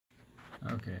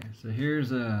Okay, so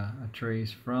here's a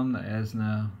trace from the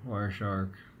ESNA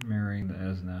wireshark mirroring the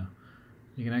ESNA.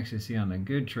 You can actually see on the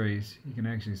good trace, you can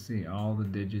actually see all the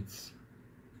digits.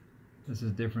 This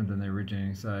is different than the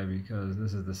originating side because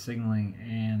this is the signaling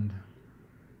and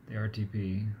the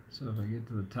RTP. So if I get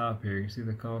to the top here, you can see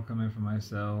the call coming from my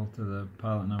cell to the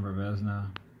pilot number of ESNA.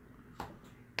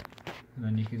 And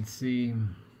then you can see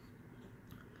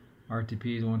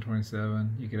RTP is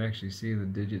 127. You could actually see the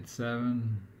digit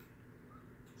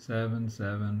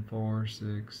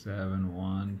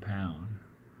 7774671 pound.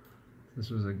 This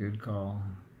was a good call.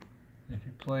 If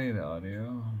you play the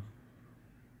audio,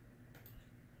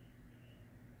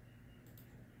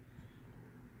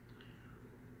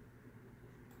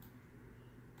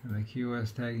 and the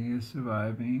QS tagging is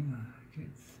surviving. I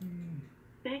can see.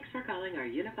 Thanks for calling our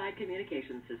unified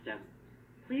communication system.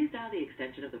 Please dial the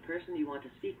extension of the person you want to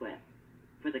speak with.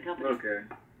 For the company. Okay.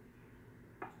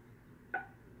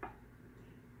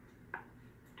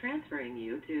 Transferring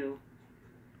you to.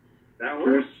 That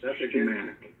works. That's a good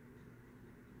man.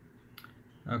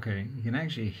 Okay, you can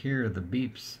actually hear the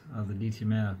beeps of the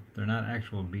DTMF. They're not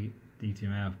actual beep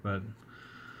DTMF, but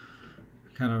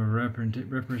kind of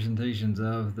representations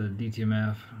of the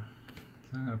DTMF.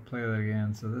 So I'm going to play that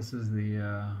again. So this is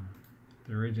the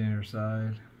originator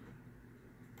side.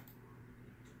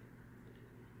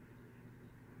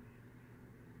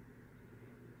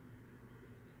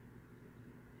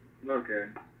 Okay.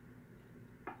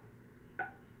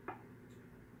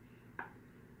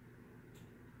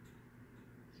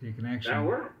 So you can actually. That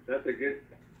works. That's a good.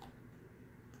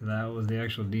 So that was the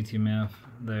actual DTMF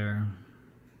there.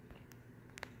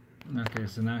 Okay,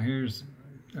 so now here's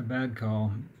a bad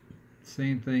call.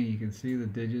 Same thing, you can see the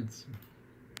digits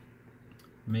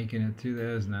making it to the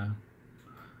ESNA,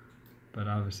 but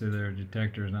obviously their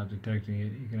detector is not detecting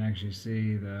it. You can actually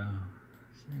see the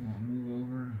thing won't move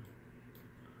over.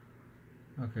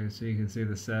 Okay, so you can see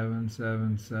the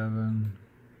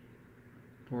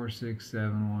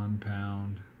 7774671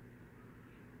 pound,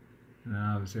 and then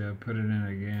obviously I put it in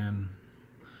again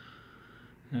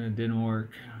and it didn't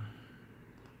work.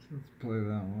 So let's play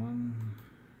that one.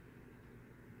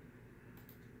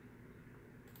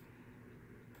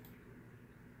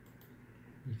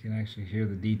 You can actually hear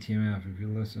the DTMF if you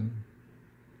listen.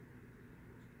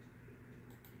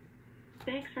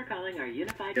 Thanks for calling our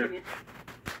unified Yep.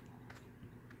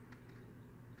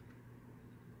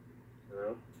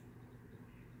 Hello?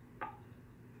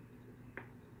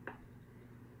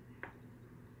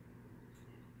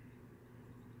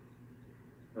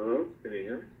 Hello? Can you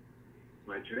hear me?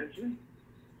 My transmission?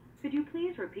 Could you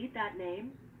please repeat that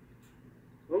name?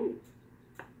 Oh.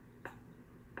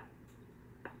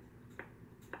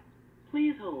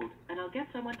 Please hold, and I'll get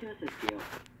someone to assist you. I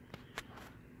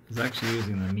was actually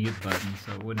using the mute button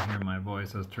so it wouldn't hear my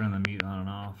voice. I was turning the mute on and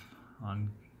off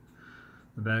on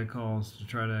the bad calls to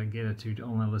try to get it to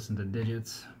only listen to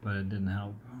digits, but it didn't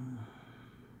help.